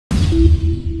What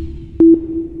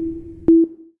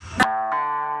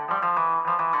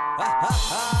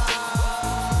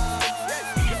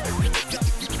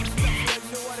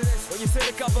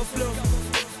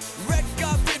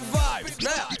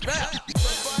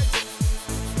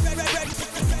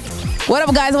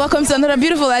up, guys? Welcome to another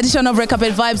beautiful edition of Red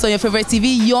Carpet Vibes on your favorite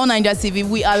TV, your Naija TV.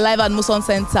 We are live at Muson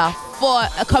Center for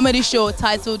a comedy show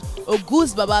titled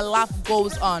Ogus Baba Laugh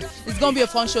Goes On. It's going to be a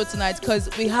fun show tonight because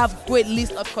we have a great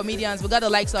list of comedians. We got the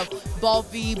likes of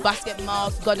Balfi, Basket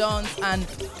Mouse, Gordons, and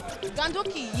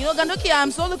Gandoki. You know, Gandoki,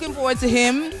 I'm so looking forward to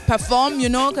him perform, you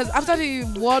know, because after the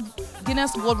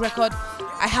Guinness World Record,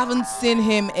 I haven't seen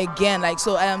him again. Like,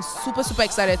 so I am super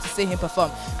excited to see him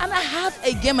perform. And I have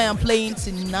a game I am playing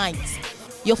tonight.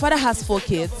 Your father has 4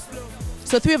 kids.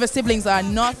 So 3 of his siblings are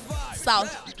north,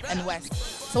 south, and west.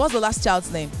 So what's the last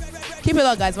child's name? Keep it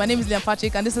up, guys. My name is Liam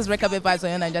Patrick, and this is Red Carpet Vibes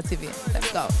on your Naija TV.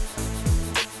 Let's go.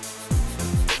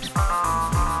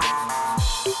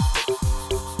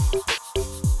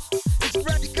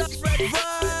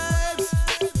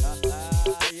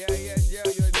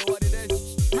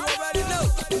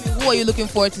 Who are you looking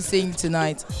forward to seeing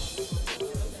tonight?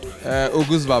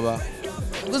 Ogus Baba.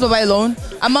 Ogus Baba alone?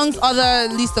 Amongst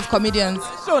other list of comedians.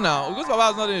 So now, Ogus Baba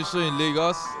is not in a show in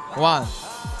Lagos. 1,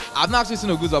 I've not actually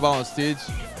seen Ogus Baba on stage.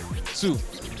 2,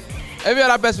 every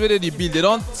other person where they build, they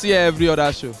don't see every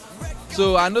other show.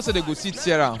 So I know so they go sit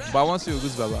here around, but I want to see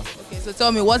Ogus Baba. Okay, so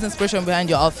tell me, what's the inspiration behind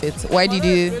your outfit? Why did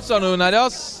you? So no, now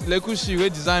just Lekushi who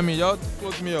design me, just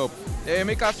close me up.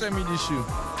 Make her send me this shoe.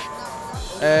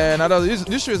 And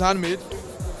this shoe is handmade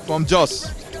from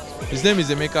Jos. His name is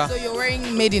Emeka. So you're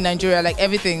wearing made in Nigeria, like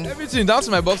everything? Everything, down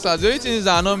to my boxers. The only things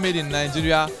that are not made in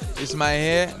Nigeria is my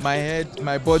hair, my head,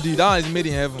 my body. That one is made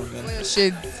in heaven. What your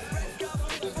shades?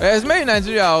 It's made in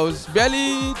Nigeria. I was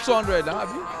barely 200. I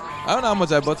don't know how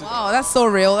much I bought it. Wow, that's so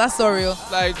real. That's so real.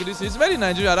 Like this, it's made in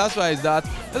Nigeria. That's why it's that.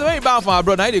 That's when you buy from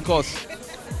abroad. Now they cost.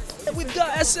 We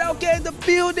got SLK in the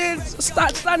building,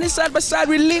 standing side by side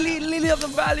with Lily of the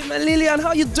Valley, man. Lillian,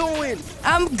 how you doing?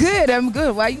 I'm good.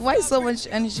 Why so much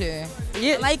energy?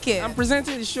 Yeah, I like it. I'm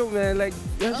presenting the show, man. Like,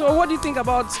 so what do you think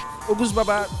about Ogus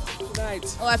Baba tonight?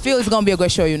 Oh, I feel it's gonna be a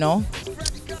great show, you know,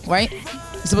 right?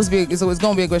 It's supposed to be. It's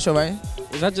gonna be a great show, right?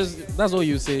 Is that that's all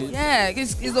you say? Yeah,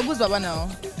 it's Ogus Baba now.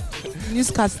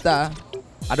 Newscaster.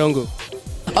 I don't go.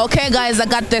 Okay, guys, I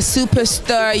got the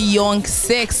superstar Young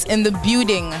 6 in the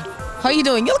building. How you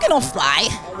doing? You're looking all fly.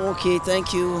 I'm okay,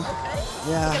 thank you.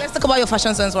 Yeah. Okay, let's talk about your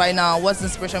fashion sense right now. What's the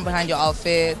inspiration behind your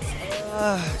outfit?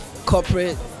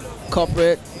 Corporate.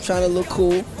 Trying to look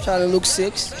cool, trying to look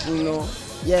 6, you know.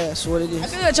 Yeah, that's what it is. I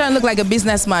feel you're trying to look like a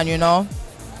businessman, you know?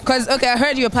 Because, okay, I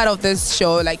heard you're part of this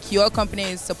show. Like, your company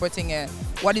is supporting it.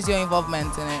 What is your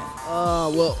involvement in it?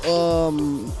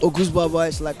 Ogus Baba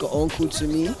is like an uncle to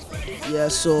me. Yeah,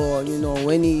 so, you know,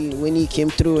 when he came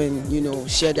through and, you know,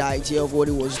 shared the idea of what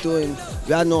he was doing,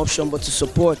 we had no option but to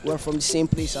support. We're from the same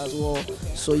place as well.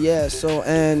 So, yeah,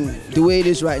 and the way it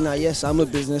is right now, yes, I'm a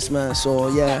businessman, so,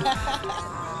 yeah.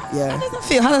 Yeah.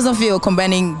 How does it feel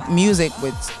combining music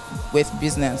with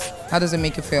business? How does it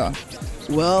make you feel?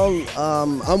 Well,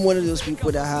 I'm one of those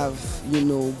people that have, you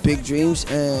know, big dreams,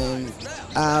 and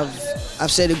I've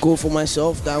set a goal for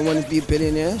myself that I want to be a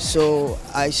billionaire. So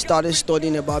I started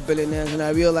studying about billionaires, and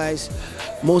I realized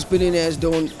most billionaires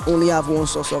don't only have one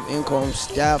source of incomes.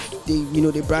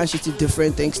 They branch into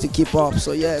different things to keep up.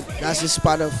 So yeah, that's just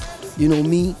part of, you know,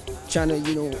 me trying to,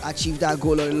 you know, achieve that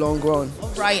goal in the long run.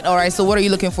 All right. So what are you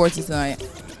looking forward to tonight?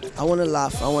 I want to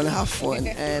laugh. I want to have fun,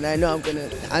 and I know I'm gonna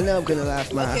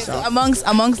laugh my ass off. So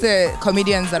amongst the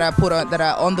comedians that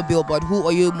are on the billboard, who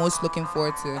are you most looking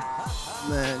forward to?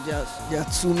 Man, there are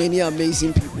too many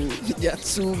amazing people. There are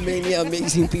too many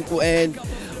amazing people, and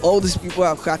all these people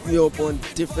have cracked me up on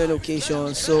different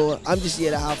occasions. So I'm just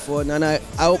here to have fun, and I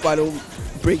hope I don't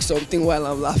break something while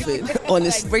I'm laughing.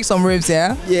 Honestly, like break some ribs,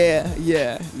 yeah. Yeah.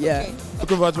 Okay.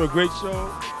 Looking forward to a great show.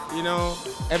 You know,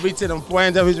 everything on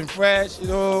point, everything fresh. You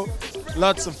know,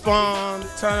 lots of fun.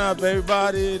 Turn up,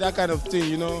 everybody. That kind of thing.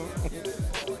 You know.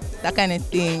 That kind of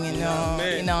thing. You know.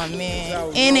 You know what I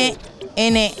mean?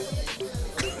 In it.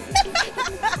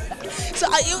 So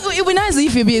it would be nice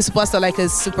if you be a superstar,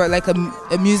 like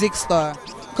a music star,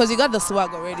 because you got the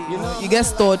swag already. You know, you get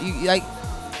stored. Like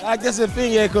that's the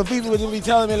thing, yeah. Because people would be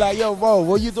telling me like, "Yo, bro,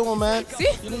 what you doing, man? See?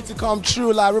 You need to come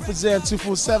true, like represent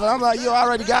 247." I'm like, "Yo, I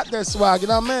already got that swag." You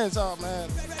know what I mean? So, man,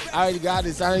 I already got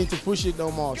this. I don't need to push it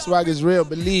no more. Swag is real.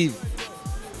 Believe,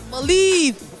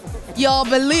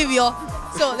 y'all.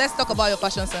 So let's talk about your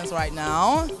fashion sense right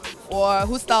now. Or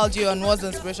who styled you and what's the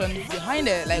inspiration behind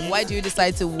it? Like, why do you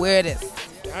decide to wear this?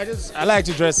 I like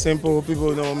to dress simple.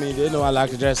 People know me. They know I like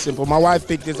to dress simple. My wife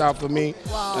picked this out for me.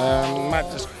 Wow.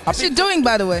 What's she doing,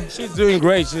 by the way? She's doing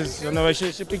great.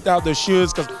 She picked out the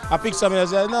shoes because I picked something. I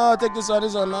said, no, take this one,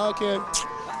 this one. No, okay.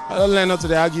 I don't learn not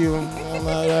to argue.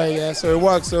 Yeah, so it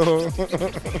works. So.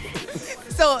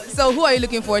 So who are you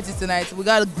looking forward to tonight? We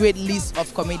got a great list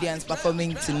of comedians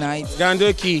performing tonight.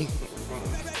 Gandoki.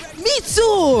 Me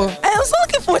too. I was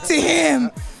looking forward to him.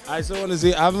 I still want to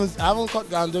say I haven't caught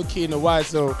Gandoki in a while,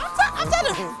 so.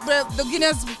 After the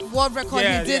Guinness World Record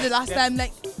he did the last time,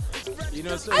 like. You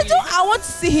know, so I want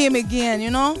to see him again. You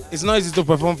know. It's not easy to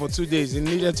perform for 2 days. He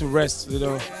needed to rest. You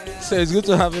know, so it's good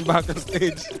to have him back on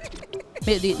stage.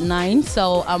 Made it 9,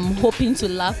 so I'm hoping to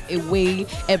laugh away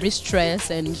every stress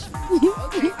and.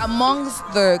 Okay. Amongst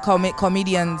the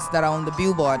comedians that are on the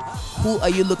billboard, who are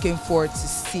you looking forward to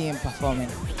seeing perform?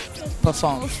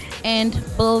 And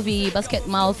Bolvi, Basket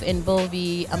Mouth and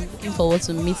Bolvi, I'm looking forward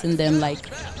to meeting them. Like,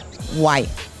 why?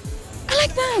 I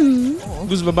like them.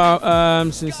 Ogus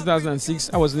Baba, since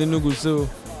 2006, I was in Enugu, so,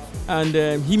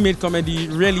 and he made comedy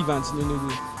relevant in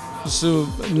Enugu. So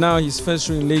now his first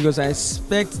show in Lagos. I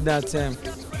expect that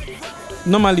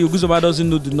normally Ogus Baba doesn't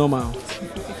know the normal.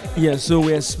 Yeah, so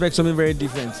we expect something very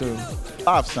different. So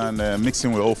laughs and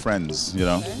mixing with old friends, you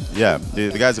know. Yeah, the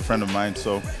guy's a friend of mine,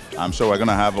 so I'm sure we're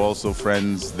gonna have also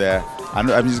friends there. I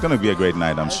mean, it's gonna be a great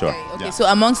night, I'm sure. Okay, yeah. So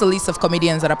amongst the list of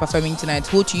comedians that are performing tonight,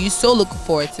 who do you so look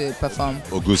forward to perform?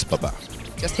 Ogus Baba.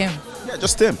 Just him? Yeah,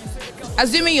 just him.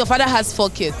 Assuming your father has 4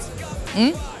 kids,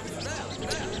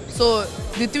 so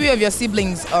the 3 of your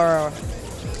siblings are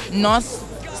North,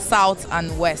 South,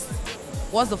 and West.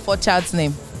 What's the 4th child's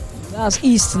name? That's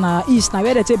East now.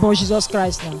 Where they take born Jesus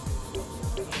Christ now.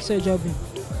 So jobbing.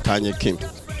 Kanye Kim.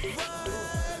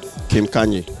 Kim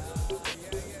Kanye.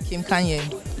 Kim Kanye.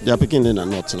 They are picking in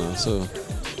and not now. So,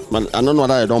 man, I don't know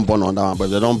whether they don't born on that one, but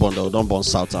if they don't born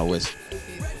South and West.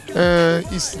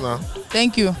 East now.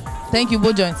 Thank you,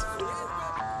 both joints.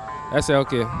 I say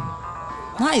okay.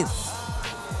 Nice.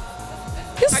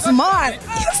 He's smart.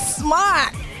 He's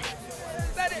smart.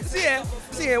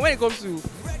 See, when it comes to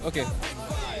okay,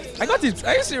 I got it.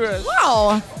 Are you serious?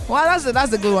 Wow, that's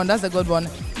a good one. That's a good one.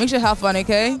 Make sure you have fun,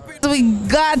 okay? So we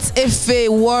got Ife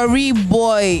Worry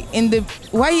Boy in the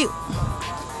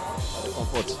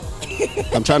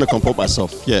I'm trying to comport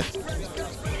myself. Yeah.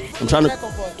 I'm trying.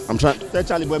 Tell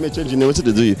Charlie boy, me change your name. What did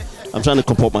they do you? I'm trying to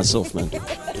comport myself, man.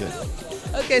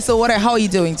 Yeah. Okay, so how are you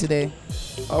doing today?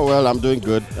 Oh well, I'm doing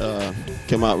good.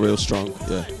 Came out real strong.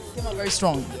 Yeah. Came out very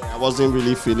strong. I wasn't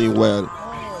really feeling well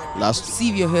last.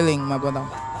 Receive your healing, my brother.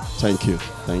 Thank you.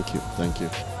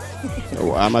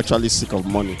 I'm actually sick of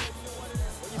money.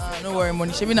 No worry,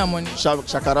 money. Should be no money.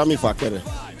 Shakarami Fakere.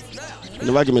 You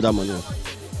never give me that money.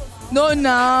 No,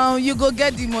 now you go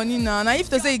get the money now. Now if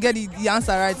they say you get the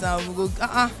answer right now, we go.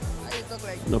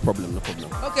 No problem.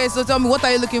 Okay, so tell me, what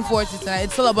are you looking forward to tonight?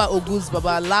 It's all about Ogus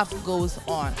Baba. Laugh goes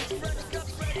on.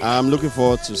 I'm looking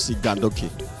forward to see Gandoki.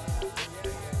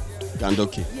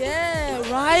 Yeah,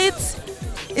 right?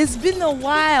 It's been a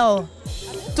while.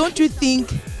 Don't you think,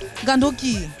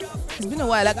 Gandoki? It's been a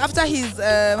while. Like after he did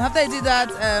that,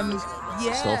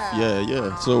 stuff.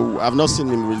 Yeah. So I've not seen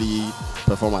him really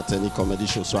perform at any comedy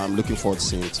show, so I'm looking forward to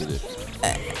seeing him today.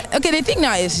 Okay, the thing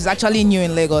now is she's actually new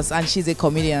in Lagos and she's a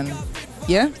comedian.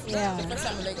 Yeah? Yeah. First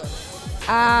time in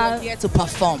Lagos. Here to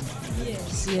perform.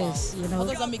 Yes. You know. How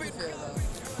does that make you feel?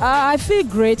 I feel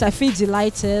great. I feel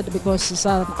delighted because it's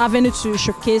an avenue to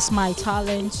showcase my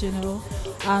talent, you know,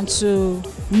 and to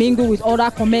mingle with other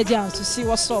comedians to see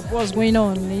what's going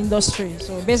on in the industry.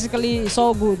 So basically, it's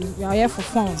all good. We are here for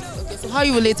fun. Okay, so how are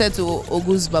you related to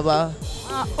Ogus Baba?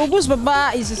 Ogus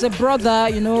Baba is a brother,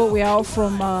 you know. We are all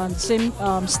from the same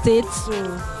state,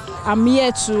 so I'm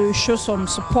here to show some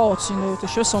support, you know, to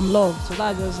show some love. So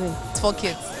that's just it. It's 4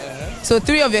 kids. So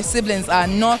 3 of your siblings are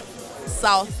North,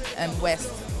 South, and West.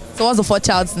 So what's the 4th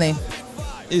child's name?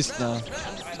 East now.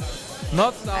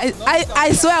 Not South.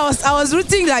 I swear I was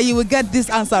rooting that you would get this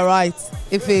answer right.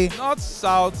 Not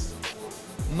South,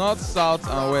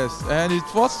 and West. And his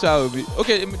 4th child will be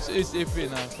okay. It's Ife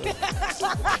now. So.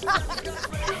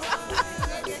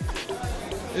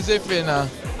 It's Ife now.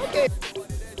 Okay.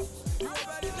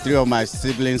 3 of my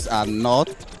siblings are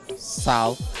North,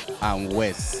 South, and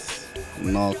West.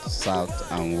 North,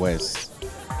 South, and West.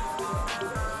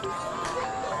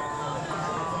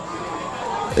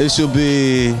 It should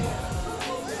be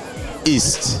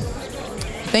East.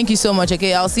 Thank you so much.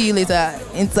 Okay, I'll see you later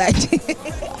inside.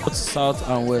 North, South,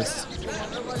 and West.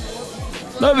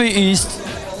 Not be East.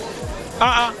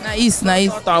 Na East.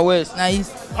 South and West. Na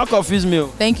East. How confuse me?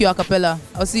 Thank you, acapella.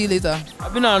 I'll see you later.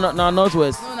 I've been na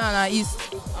Northwest. No, East.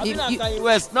 You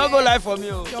West. Not go live for me.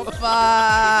 Top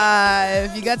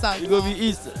 5. You get out. You go be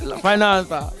East. Final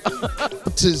answer.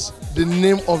 What is the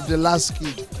name of the last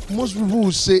kid? Most people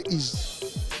will say East.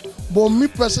 But me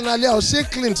personally, I'll say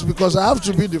Clint because I have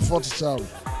to be the fourth child.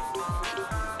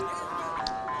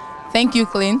 Thank you,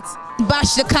 Clint.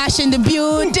 Bash the cash in the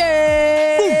building.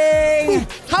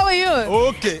 How are you?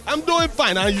 Okay, I'm doing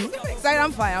fine. Are you? Excited?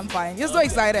 I'm fine. You're so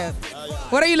excited.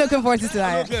 What are you looking forward to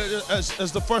tonight?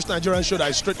 It's the first Nigerian show that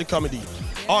is strictly comedy.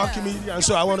 All comedian,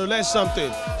 so I want to learn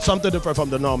something different from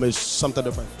the norm. Is something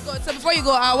different. Good. So before you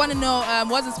go, I want to know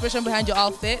what's the inspiration behind your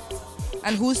outfit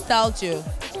and who styled you?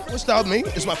 Who styled me?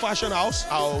 It's my fashion house.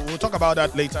 We'll talk about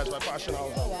that later. It's my fashion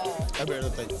house. Every other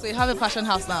thing. So you have a fashion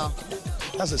house now?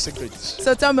 That's a secret.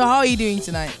 So tell me, how are you doing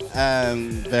tonight?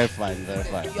 Very fine, very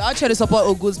fine. You're out here to support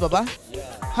Ogus Baba.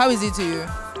 How is it to you?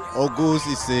 Ogus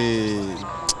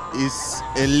is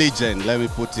a legend. Let me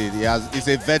put it. He's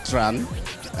a veteran.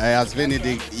 He has been in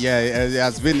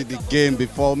the game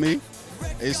before me.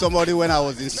 He's somebody when I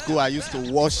was in school I used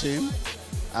to watch him,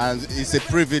 and it's a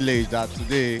privilege that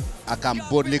today I can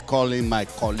boldly call him my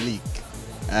colleague.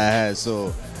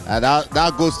 And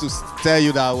that goes to tell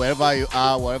you that wherever you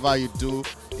are, whatever you do,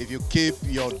 if you keep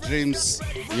your dreams,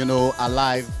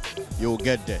 alive, you'll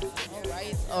get there.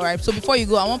 All right. So before you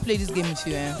go, I want to play this game with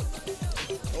you.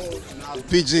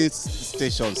 Pigeon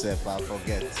station, sef, I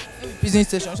forget. Pigeon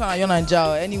station, you're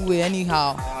Naija, anyway,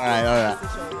 anyhow.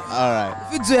 All right.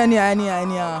 If you do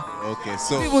anyhow. Okay,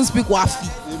 so. You even speak Wafi.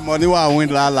 The money I win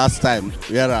last time,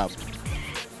 where am?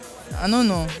 I don't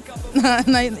know.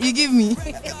 You give me.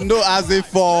 No, as if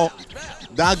for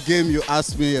that game you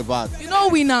asked me about. You know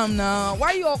win now. Why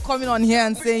are you all coming on here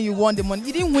and saying you won the money?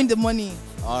 You didn't win the money.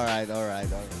 All right.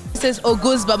 This is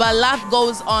Ogus Baba. Laugh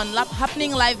goes on.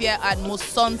 Happening live here at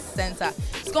Muson Center.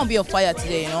 It's gonna be a fire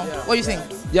today, What do you think?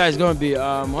 Yeah, it's gonna be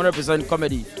 100%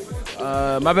 comedy.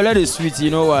 My belly is sweet,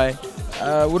 you know why?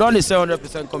 We don't say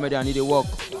 100% comedy. I need to work.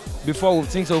 Before we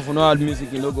think so, if we know how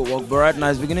music, go work. But right now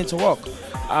it's beginning to work.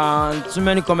 And too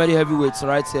many comedy heavyweights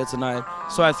right here tonight.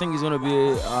 So I think it's gonna be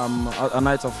a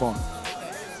night of fun.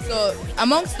 So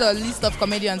amongst the list of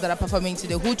comedians that are performing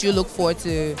today, who do you look forward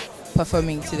to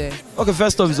performing today? Okay,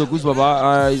 first off is Ogus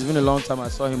Baba. It's been a long time I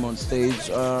saw him on stage.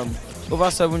 Over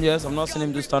 7 years, I've not seen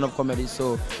him do stand-up comedy.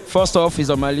 So first off, he's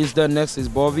on my list. Then next is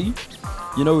Bobby.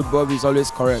 With Bobby, he's always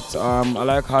correct. I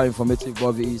like how informative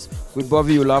Bobby is. With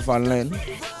Bobby, you laugh and learn.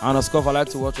 And of course, I like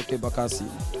to watch OK Bakassi.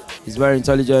 He's very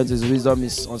intelligent. His wisdom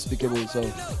is unspeakable. So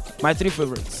my 3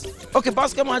 favorites. Okay,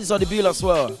 Basketman is on the bill as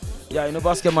well. Yeah,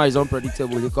 Basketman is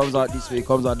unpredictable. He comes out this way, he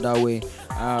comes out that way.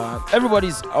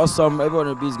 Everybody's awesome.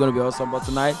 Everybody on the beat is going to be awesome. But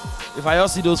tonight, if I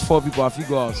just see those 4 people, I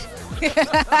figure out.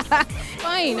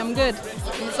 Fine, I'm good.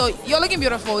 So you're looking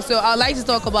beautiful. So I'd like to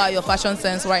talk about your fashion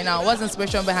sense right now. What's the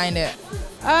inspiration behind it?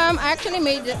 I actually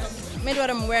made what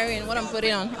I'm wearing, what I'm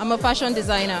putting on. I'm a fashion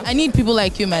designer. I need people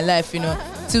like you in my life,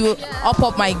 to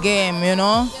up my game,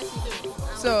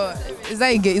 So is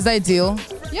that a deal?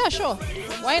 Yeah, sure.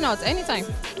 Why not? Anytime.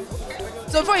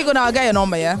 So before you go now, I'll get your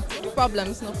number, yeah? No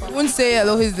problems. You won't say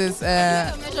hello, who's this?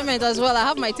 Measurement as well. I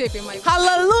have my tape in my...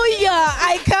 Hallelujah!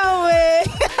 I can't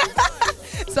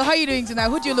wait! So how are you doing tonight?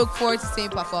 Who do you look forward to seeing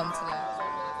perform tonight?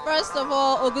 First of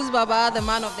all, Ogus Baba, the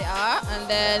man of the hour, and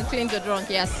then Clean the Drunk,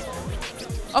 yes.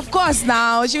 Of course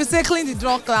now. She will say Clean the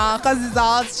Drunk now because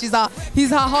he's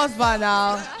her husband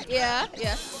now. Yeah.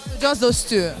 So just those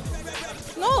 2?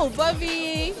 No,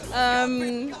 Bobby,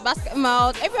 Basket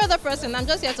Mouth, every other person. I'm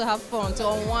just here to have fun, to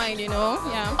unwind,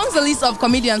 Yeah. Amongst the list of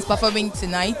comedians performing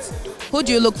tonight, who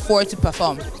do you look forward to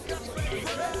perform?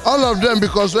 All of them,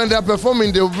 because when they're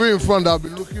performing, they'll be in front, I'll be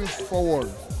looking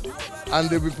forward. And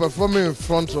they'll be performing in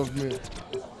front of me.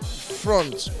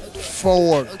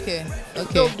 Forward. Okay.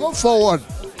 They'll go forward.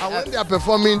 And when they're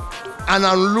performing and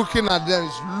I'm looking at them,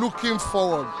 it's looking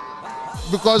forward.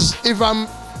 Because if I'm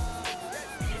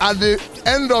at the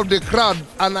end of the crowd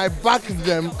and I back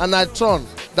them and I turn,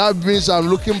 that means I'm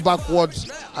looking backwards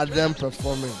at them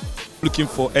performing. Looking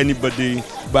for anybody,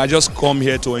 but I just come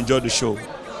here to enjoy the show.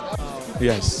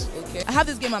 Yes. Okay. I have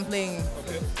this game I'm playing.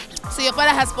 Okay. So your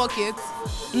father has 4 kids.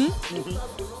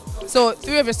 So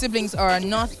 3 of your siblings are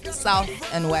north, south,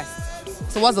 and west.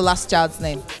 So what's the last child's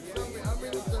name?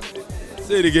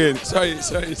 Say it again. Sorry.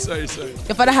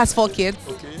 Your father has 4 kids.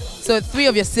 Okay. So 3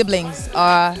 of your siblings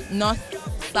are north,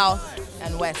 south,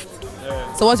 and west.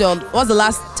 Yeah. So what's the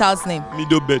last child's name?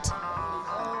 Middle bet.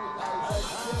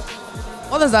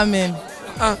 What does that mean?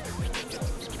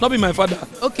 Not be my father.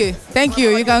 Okay, thank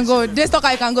you. You can go. This talk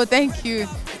I can go. Thank you.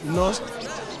 North,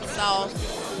 south,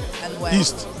 and west.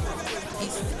 East.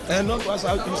 East. And not go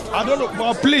southeast. I don't know,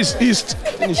 but please, east.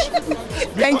 Finish.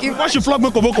 Thank you. Why she flog me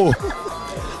Koboko?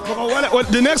 Because when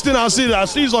the next thing I see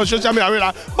is on social media, I mean,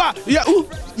 like, but yeah, ooh,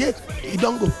 yeah, you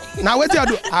don't go. Now what I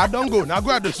do? I don't go. Now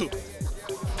go at the soup.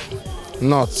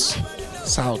 North,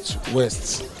 south,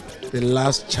 west. The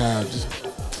last child.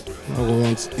 I don't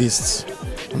want east.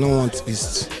 I don't want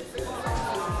east.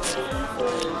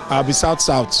 I'll be south.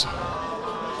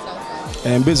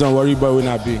 And based on worry boy when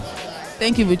I be.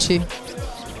 Thank you, Buchi.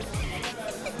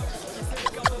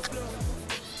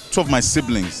 2 of my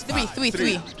siblings.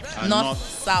 Three. North,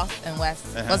 south, and west.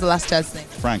 What's the last child's name?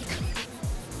 Frank.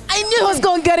 I knew I was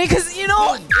gonna get it because you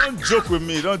know. Don't joke with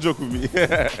me.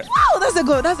 Wow, that's a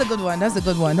good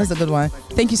one.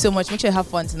 Thank you so much. Make sure you have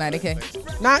fun tonight, okay?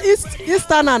 Now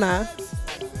Easterner.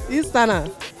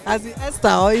 As in Esther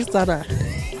or Easterner.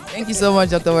 Thank you so much,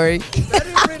 Dr. Worry.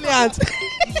 Very brilliant.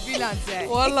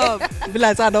 One love.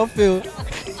 Brilliant, I don't feel.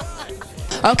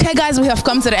 Okay, guys, we have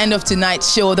come to the end of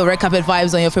tonight's show, the Red Carpet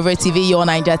Vibes on your favorite TV, Your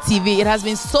Naija TV. It has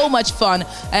been so much fun,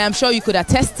 and I'm sure you could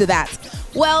attest to that.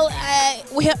 Well,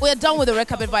 we're done with the Red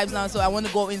Carpet Vibes now, so I want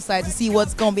to go inside to see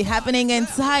what's going to be happening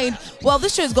inside. Well,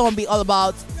 this show is going to be all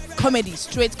about comedy,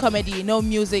 straight comedy, no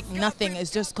music, nothing.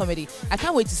 It's just comedy. I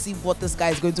can't wait to see what this guy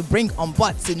is going to bring on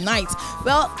board tonight.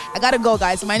 Well, I gotta go,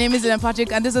 guys. My name is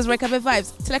Patrick, and this is Red Carpet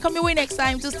Vibes. Till I come your way next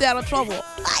time to stay out of trouble.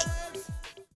 Bye.